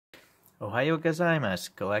Ohio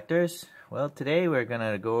gozaimasu, collectors. Well, today we're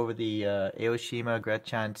gonna go over the Aoshima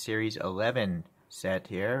Grachan Series 11 set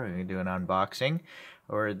here. We're gonna do an unboxing.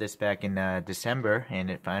 I ordered this back in December,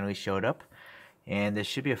 and it finally showed up. And there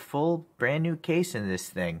should be a full brand new case in this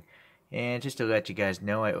thing. And just to let you guys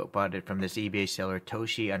know, I bought it from this eBay seller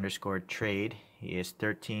Toshi_trade. He has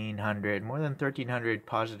more than 1,300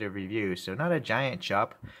 positive reviews. So not a giant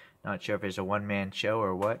shop. Not sure if it's a one-man show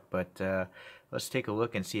or what, but let's take a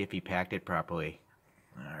look and see if he packed it properly.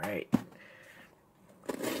 Alright.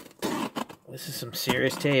 This is some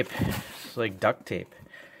serious tape. It's like duct tape.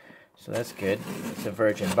 So that's good. It's a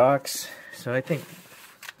virgin box. So I think,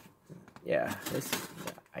 yeah,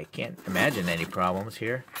 I can't imagine any problems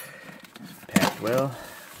here. Packed well.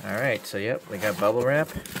 Alright, so yep, we got bubble wrap.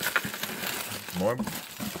 More.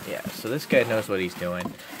 Yeah, so this guy knows what he's doing.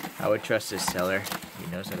 I would trust this seller. He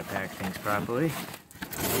knows how to pack things properly.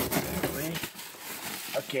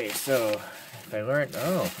 Okay, so if I learned,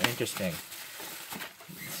 oh, interesting.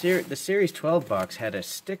 The Series 12 box had a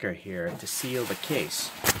sticker here to seal the case,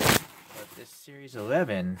 but this Series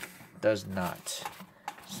 11 does not.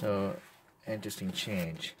 So, interesting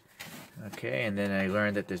change. Okay, and then I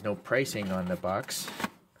learned that there's no pricing on the box.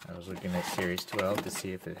 I was looking at Series 12 to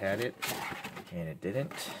see if it had it, and it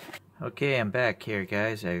didn't. Okay, I'm back here,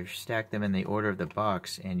 guys. I stacked them in the order of the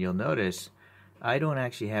box, and you'll notice I don't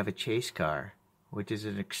actually have a chase car, which is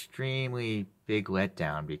an extremely big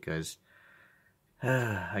letdown because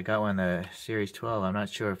I got one the Series 12. I'm not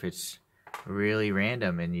sure if it's really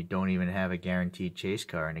random and you don't even have a guaranteed chase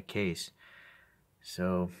car in a case.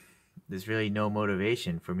 So there's really no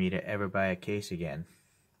motivation for me to ever buy a case again.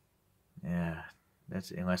 Yeah.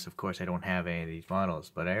 That's unless, of course, I don't have any of these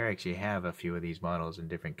models, but I actually have a few of these models in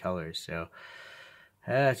different colors. So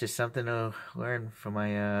it's just something to learn from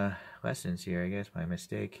my lessons here. I guess my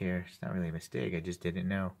mistake here. It's not really a mistake. I just didn't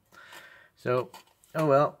know. So, oh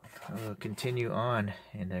well. I'll continue on,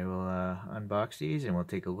 and I will unbox these, and we'll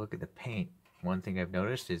take a look at the paint. One thing I've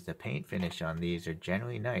noticed is the paint finish on these are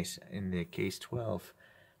generally nice. In the case 12,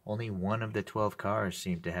 only one of the 12 cars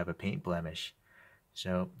seem to have a paint blemish.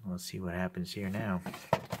 So, we'll see what happens here now.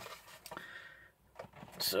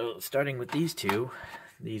 So, starting with these two,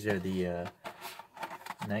 these are the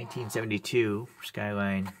 1972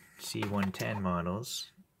 Skyline C110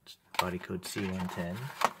 models, body code C110,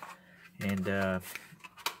 and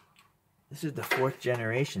this is the 4th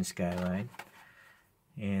generation Skyline,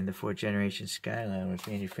 and the 4th generation Skyline was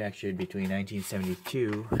manufactured between 1972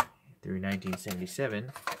 through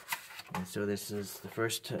 1977, and so this is the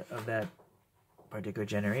first of that particular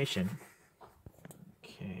generation.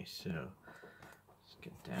 Okay, so let's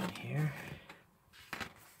get down here.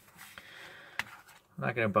 I'm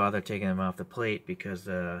not going to bother taking them off the plate because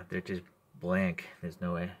they're just blank. There's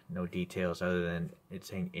no details other than it's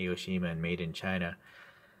saying Aoshima and made in China.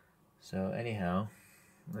 So anyhow,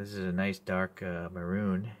 this is a nice dark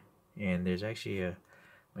maroon, and there's actually a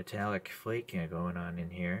metallic flake going on in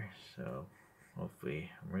here. So hopefully,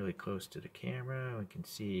 I'm really close to the camera. We can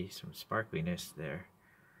see some sparkliness there.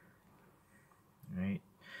 All right.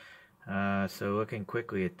 So looking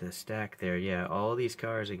quickly at the stack there, yeah, all these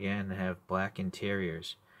cars again have black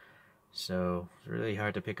interiors. So it's really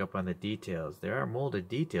hard to pick up on the details. There are molded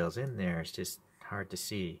details in there. It's just hard to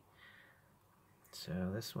see. So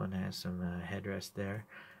this one has some headrest there.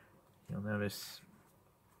 You'll notice.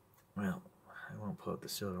 Well, I won't pull out the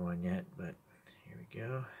silver one yet, but here we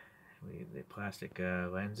go. The plastic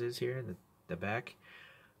lenses here in the back.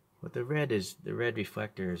 What the red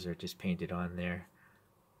reflectors are just painted on there.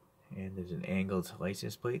 And there's an angled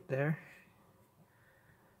license plate there.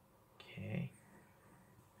 Okay.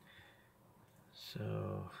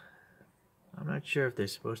 So I'm not sure if they're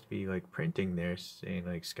supposed to be like printing there, saying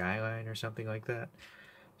like Skyline or something like that.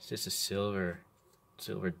 It's just a silver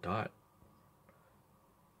dot.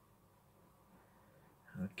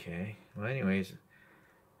 Okay. Well, anyways,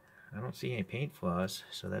 I don't see any paint flaws,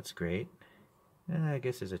 so that's great. I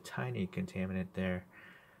guess there's a tiny contaminant there,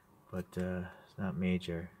 but it's not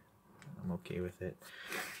major. I'm okay with it.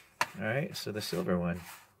 Alright, so the silver one.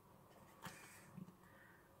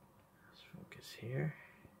 Let's focus here.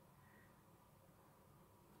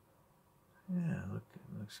 Yeah,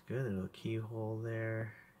 looks good. A little keyhole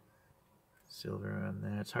there. Silver on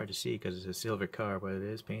that. It's hard to see because it's a silver car, but it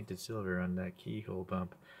is painted silver on that keyhole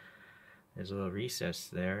bump. There's a little recess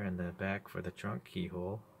there in the back for the trunk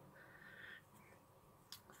keyhole.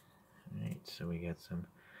 Alright, so we got some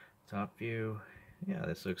top view. Yeah,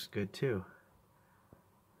 this looks good too.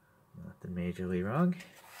 Nothing majorly wrong.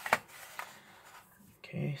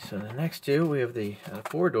 Okay, so the next two, we have the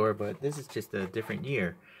 4-door, but this is just a different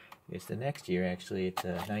year. It's the next year, actually. It's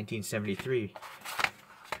a 1973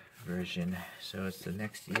 version, so it's the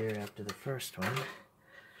next year after the first one.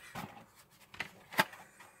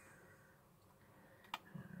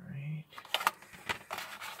 Alright.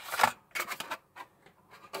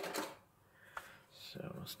 So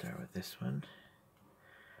we'll start with this one.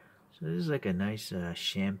 So this is like a nice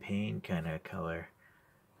champagne kind of color.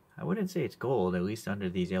 I wouldn't say it's gold, at least under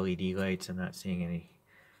these LED lights I'm not seeing any.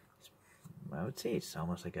 I would say it's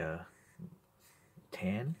almost like a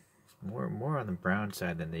tan, more on the brown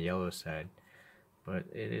side than the yellow side, but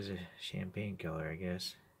it is a champagne color, I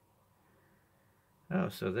guess. Oh,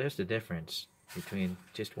 so there's the difference between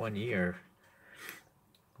just 1 year.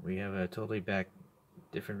 We have a totally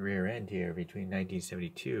different rear end here between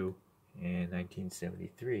 1972 and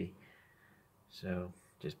 1973. So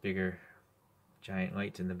just bigger giant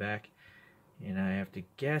lights in the back, and I have to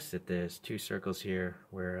guess that there's two circles here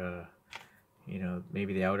where you know,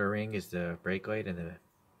 maybe the outer ring is the brake light and the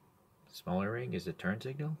smaller ring is the turn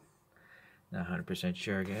signal. Not 100%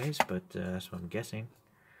 sure, guys, but that's what I'm guessing.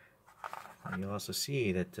 And you'll also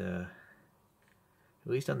see that at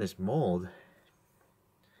least on this mold,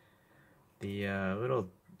 the little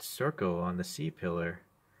circle on the C-pillar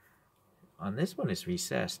on this one is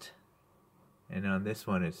recessed, and on this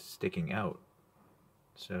one it's sticking out.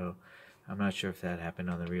 So I'm not sure if that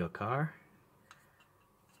happened on the real car,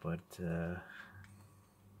 but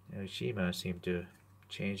Aoshima seemed to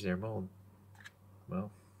change their mold.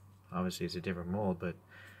 Well, obviously it's a different mold, but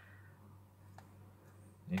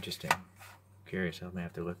interesting. Curious, I may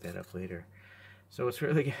have to look that up later. So what's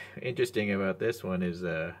really interesting about this one is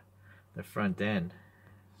the front end.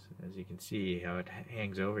 So as you can see how it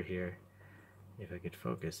hangs over here, if I could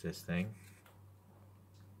focus this thing.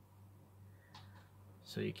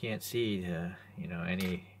 So you can't see you know,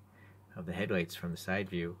 any of the headlights from the side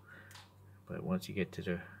view, but once you get to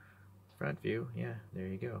the front view, yeah, there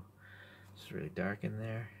you go. It's really dark in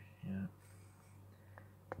there. Yeah.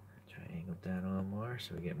 Try to angle down a little more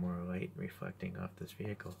so we get more light reflecting off this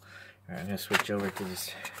vehicle. Alright, I'm going to switch over to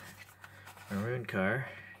this maroon car.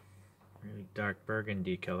 Really dark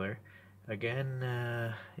burgundy color.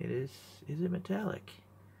 Again, is it metallic?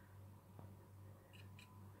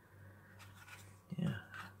 Yeah.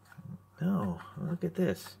 No, look at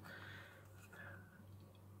this.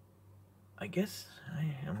 I guess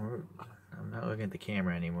I'm not looking at the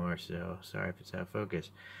camera anymore, so sorry if it's out of focus.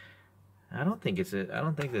 I don't think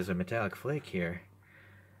there's a metallic flake here.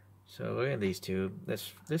 So look at these two.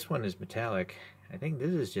 This one is metallic. I think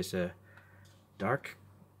this is just a dark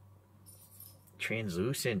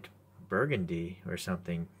translucent burgundy or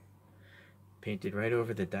something painted right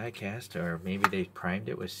over the die cast, or maybe they primed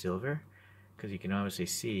it with silver, because you can obviously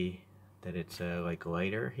see that it's like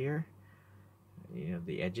lighter here, you know,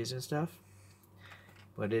 the edges and stuff,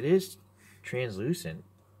 but it is translucent.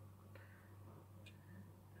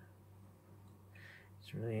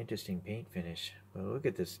 It's a really interesting paint finish, but look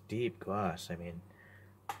at this deep gloss. I mean,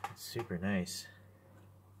 it's super nice.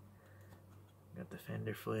 Got the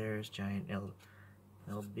fender flares, giant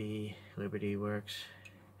LB Liberty Works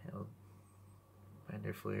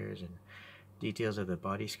fender flares, and details of the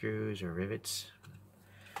body screws or rivets.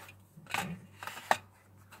 Okay.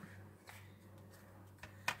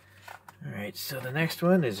 Alright, so the next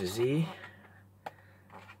one is a Z.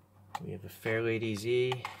 We have a Fairlady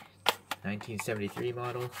Z, 1973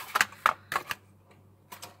 model.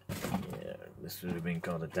 Yeah, this would have been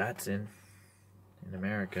called a Datsun in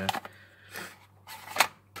America.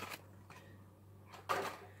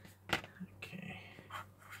 Okay,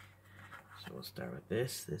 so we'll start with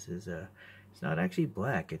this. This is it's not actually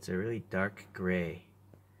black, it's a really dark gray.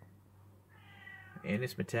 And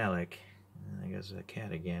it's metallic. I guess a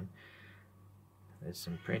cat again. There's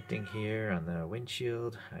some printing here on the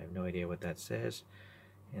windshield. I have no idea what that says.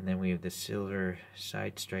 And then we have the silver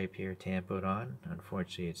side stripe here tampoed on.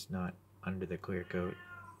 Unfortunately, it's not under the clear coat.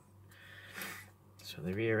 So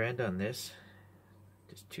the rear end on this,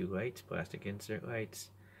 just two lights, plastic insert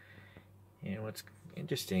lights. And what's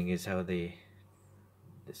interesting is how this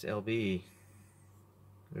LB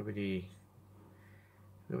Liberty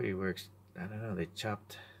Works, I don't know, they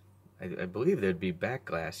chopped, I believe there'd be back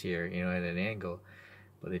glass here, you know, at an angle,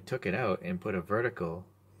 but they took it out and put a vertical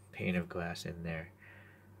pane of glass in there.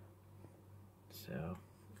 So,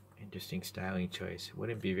 interesting styling choice.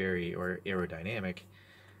 Wouldn't be very aerodynamic.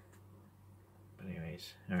 But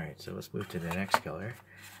anyways, alright, so let's move to the next color.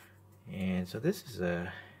 And so this is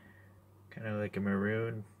a kind of like a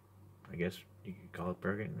maroon, I guess you could call it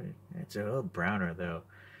burgundy. It's a little browner though.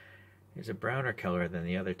 It's a browner color than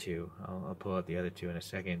the other two. I'll pull out the other two in a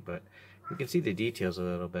second, but you can see the details a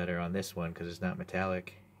little better on this one because it's not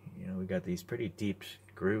metallic. You know, we got these pretty deep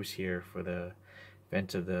grooves here for the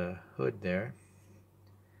vents of the hood there.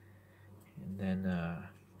 And then the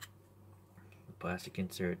plastic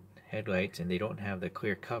insert headlights, and they don't have the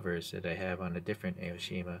clear covers that I have on a different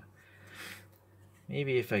Aoshima.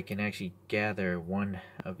 Maybe if I can actually gather one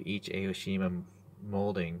of each Aoshima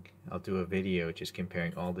molding, I'll do a video just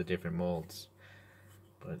comparing all the different molds.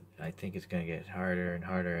 But I think it's going to get harder and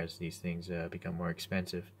harder as these things become more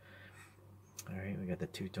expensive. Alright, we got the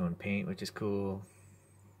two-tone paint, which is cool.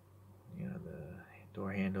 You know, the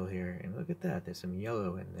door handle here, and look at that, there's some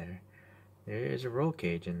yellow in there. There is a roll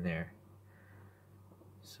cage in there.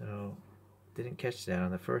 So, didn't catch that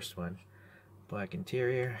on the first one. Black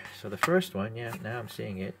interior. So the first one, yeah, now I'm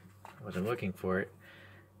seeing it. I wasn't looking for it.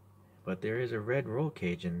 But there is a red roll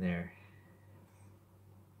cage in there.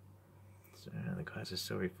 So the glass is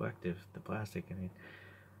so reflective, the plastic, I mean,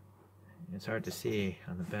 it's hard to see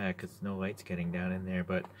on the back because no light's getting down in there,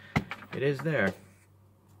 but it is there.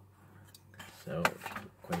 So,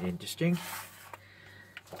 quite interesting.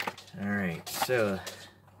 Alright, so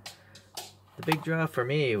the big draw for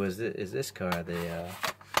me was this car, the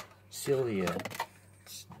Silvia.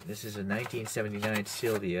 This is a 1979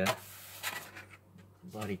 Silvia,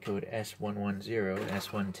 body code S110,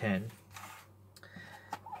 S110.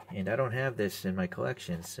 And I don't have this in my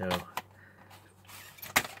collection, so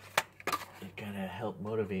it kind of helped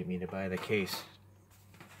motivate me to buy the case.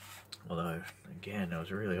 Although, again, I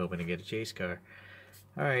was really hoping to get a chase car.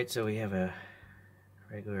 Alright, so we have a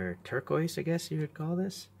regular turquoise, I guess you would call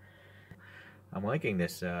this. I'm liking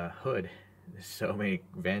this hood. There's so many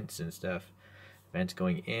vents and stuff. Vents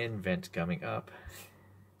going in, vents coming up.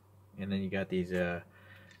 And then you got these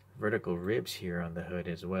vertical ribs here on the hood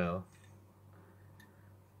as well.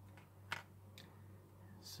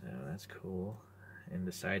 So that's cool. In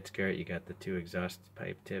the side skirt you got the two exhaust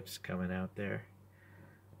pipe tips coming out there.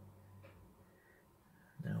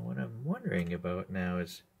 Now what I'm wondering about now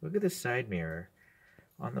is, look at the side mirror.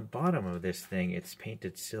 On the bottom of this thing it's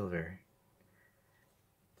painted silver.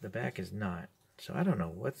 The back is not. So I don't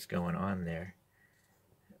know what's going on there.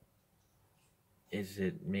 Is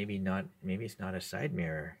it maybe not, maybe it's not a side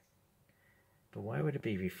mirror. But why would it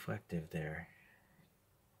be reflective there?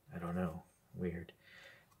 I don't know. Weird.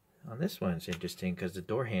 On this one it's interesting because the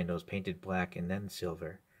door handle is painted black and then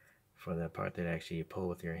silver for the part that actually you pull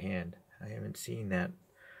with your hand. I haven't seen that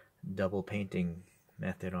double painting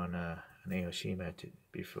method on an Aoshima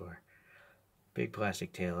before. Big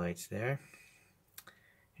plastic taillights there.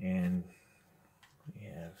 And we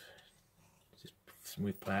have just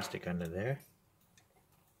smooth plastic under there.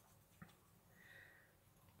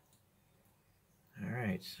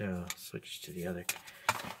 Alright, so switch to the other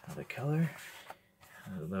color.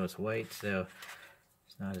 Although it's white, so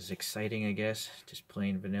it's not as exciting, I guess. Just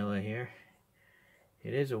plain vanilla here.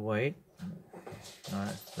 It is a white,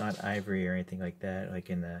 not ivory or anything like that, like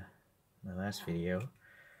in my last video.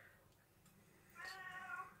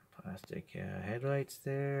 Plastic headlights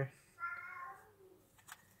there.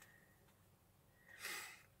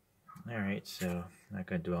 Alright, so I'm not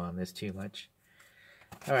going to dwell on this too much.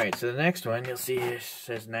 Alright, so the next one, you'll see it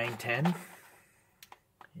says 910.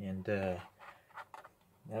 And that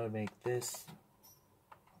would make this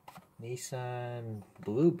Nissan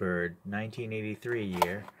Bluebird 1983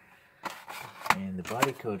 year. And the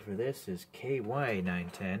body code for this is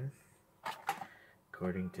KY910,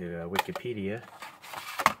 according to Wikipedia.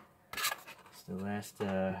 It's the last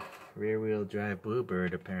rear-wheel drive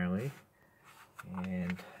Bluebird, apparently,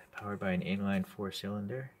 and powered by an inline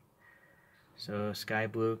 4-cylinder. So sky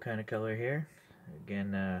blue kind of color here.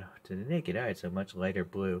 Again, to the naked eye, it's a much lighter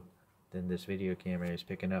blue than this video camera is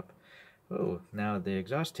picking up. Oh, now the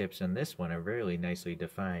exhaust tips on this one are really nicely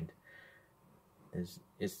defined.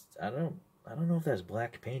 I don't know if there's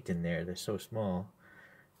black paint in there. They're so small,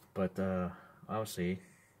 but obviously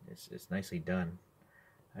it's nicely done.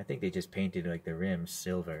 I think they just painted like the rims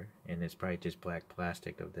silver, and it's probably just black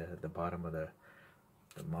plastic of the bottom of the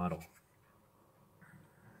model.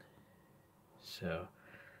 So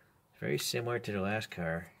very similar to the last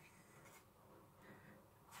car.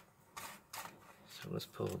 So let's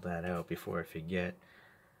pull that out before I forget.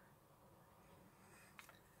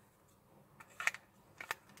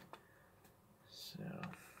 So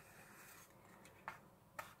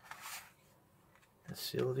the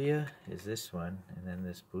Silvia is this one, and then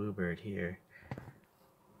this Bluebird here.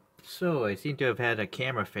 So I seem to have had a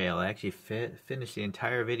camera fail. I actually finished the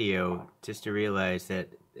entire video just to realize that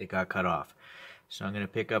it got cut off. So I'm going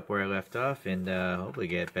to pick up where I left off and hopefully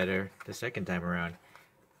get better the second time around.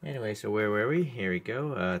 Anyway, so where were we? Here we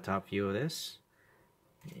go. Top view of this.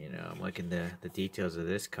 You know, I'm looking at the details of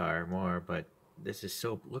this car more, but this is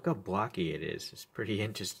so, look how blocky it is. It's pretty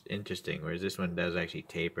interesting, whereas this one does actually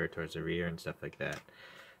taper towards the rear and stuff like that.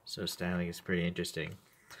 So styling is pretty interesting.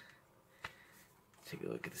 Take a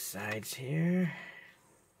look at the sides here.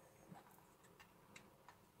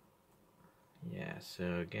 Yeah,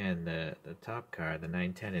 so again, the top car, the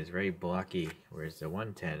 910, is very blocky, whereas the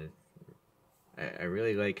 110, I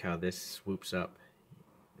really like how this swoops up.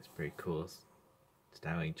 It's pretty cool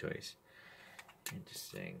styling choice.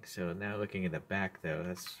 Interesting. So now looking at the back though,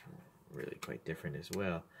 that's really quite different as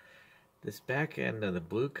well. This back end of the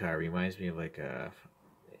blue car reminds me of like a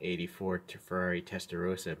 84 Ferrari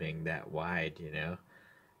Testarossa being that wide, you know,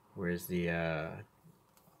 whereas the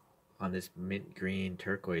on this mint green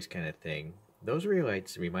turquoise kind of thing, those rear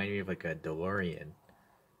lights remind me of like a DeLorean.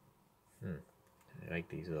 I like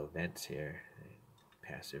these little vents here,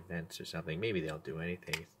 passive vents or something. Maybe they don't do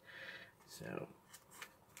anything. So,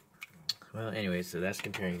 well, anyway, so that's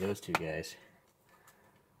comparing those two guys.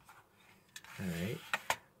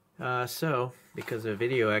 Alright. So, because the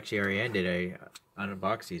video actually already ended, I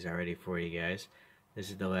unboxed these already for you guys.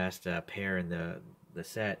 This is the last pair in the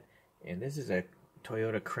set. And this is a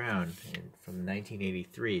Toyota Crown from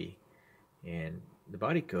 1983. And the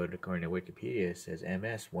body code, according to Wikipedia, says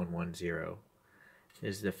MS110.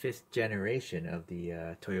 This is the 5th generation of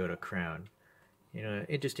the Toyota Crown. You know,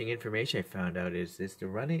 interesting information I found out is it's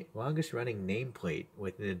the longest running nameplate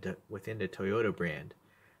within the Toyota brand.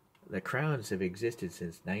 The Crowns have existed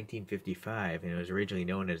since 1955, and it was originally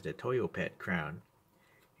known as the Toyopet Crown.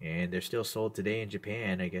 And they're still sold today in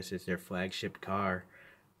Japan. I guess it's their flagship car.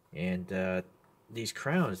 And these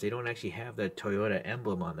Crowns, they don't actually have the Toyota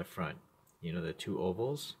emblem on the front. You know, the two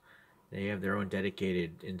ovals. They have their own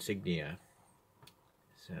dedicated insignia.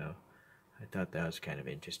 So, I thought that was kind of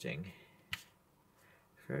interesting.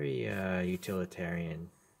 Very utilitarian,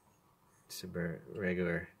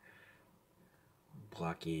 regular,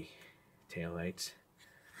 blocky taillights.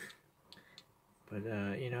 But,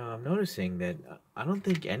 you know, I'm noticing that I don't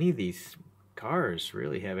think any of these cars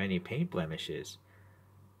really have any paint blemishes.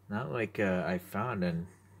 Not like I found in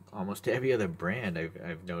almost every other brand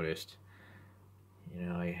I've noticed. You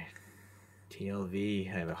know, TLV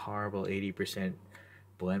have a horrible 80%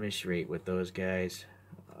 blemish rate with those guys.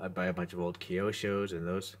 I buy a bunch of old Kyoshos, and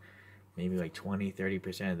those, maybe like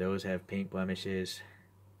 20-30% of those have paint blemishes.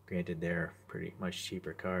 Granted, they're pretty much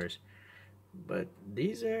cheaper cars. But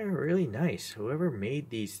these are really nice. Whoever made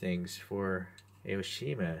these things for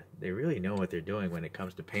Aoshima, they really know what they're doing when it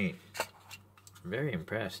comes to paint. I'm very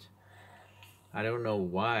impressed. I don't know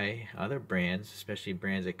why other brands, especially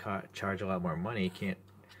brands that charge a lot more money, can't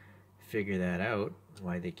figure that out.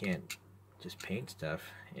 Why they can't just paint stuff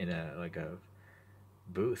in a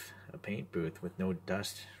booth, a paint booth with no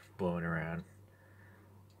dust blowing around.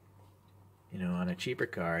 You know, on a cheaper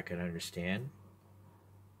car I could understand.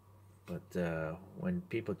 But when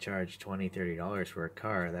people charge $20-$30 for a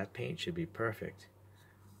car, that paint should be perfect.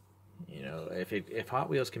 You know, if Hot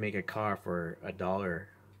Wheels can make a car for $1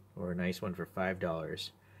 or a nice one for $5,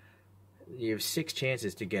 you have 6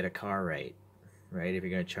 chances to get a car right? If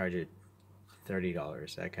you're going to charge it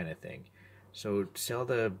 $30, that kind of thing. So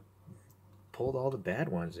pull all the bad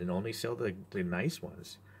ones and only sell the nice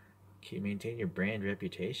ones. Maintain your brand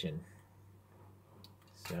reputation.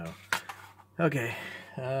 So, okay,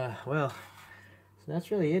 well, so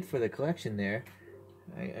that's really it for the collection there.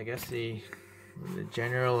 I guess the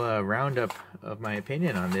general roundup of my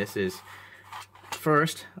opinion on this is,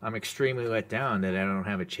 first, I'm extremely let down that I don't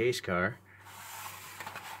have a chase car.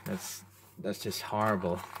 That's just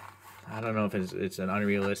horrible. I don't know if it's an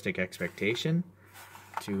unrealistic expectation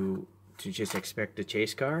to just expect a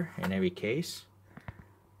chase car in every case.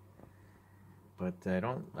 But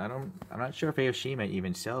I'm not sure if Aoshima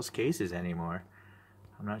even sells cases anymore.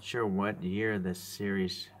 I'm not sure what year the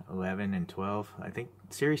Series 11 and 12. I think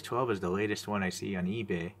Series 12 is the latest one I see on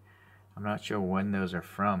eBay. I'm not sure when those are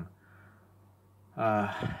from.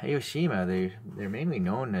 Aoshima, they're mainly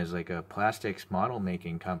known as like a plastics model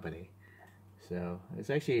making company. So it's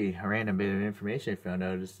actually a random bit of information I found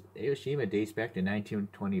out. Aoshima dates back to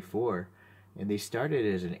 1924, and they started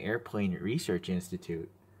as an airplane research institute.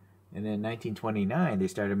 And then in 1929, they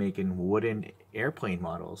started making wooden airplane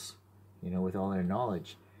models, you know, with all their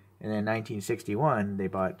knowledge. And then in 1961, they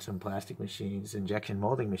bought some plastic machines, injection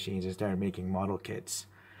molding machines, and started making model kits.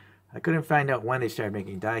 I couldn't find out when they started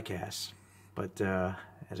making die casts, but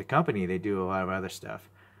as a company, they do a lot of other stuff.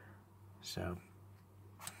 So,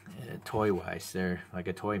 toy-wise, they're like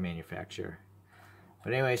a toy manufacturer.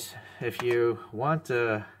 But anyways, if you want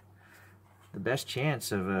the best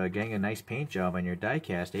chance of getting a nice paint job on your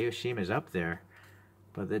diecast, Aoshima is up there.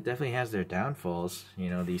 But it definitely has their downfalls. You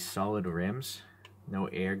know, these solid rims, No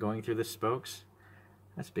air going through the spokes.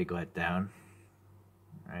 That's a big letdown.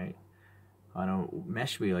 Right? On a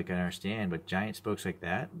mesh wheel, I can understand, but giant spokes like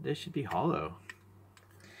that, this should be hollow.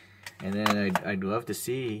 And then I'd love to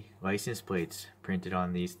see license plates printed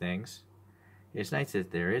on these things. It's nice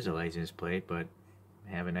that there is a license plate, but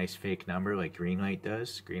have a nice fake number like Greenlight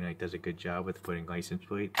does. Greenlight does a good job with putting license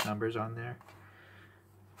plate numbers on there.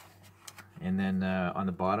 And then on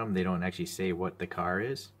the bottom, they don't actually say what the car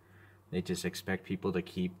is. They just expect people to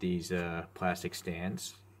keep these plastic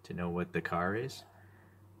stands to know what the car is.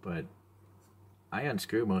 But I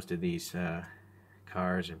unscrew most of these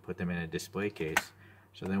cars and put them in a display case.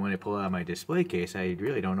 So then when I pull out my display case, I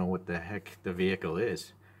really don't know what the heck the vehicle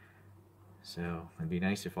is. So it'd be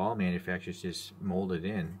nice if all manufacturers just molded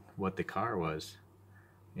in what the car was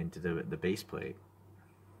into the base plate.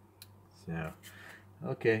 So,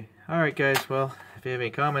 okay. Alright guys, well, if you have any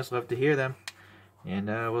comments, love to hear them. And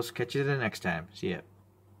we'll catch you the next time. See ya.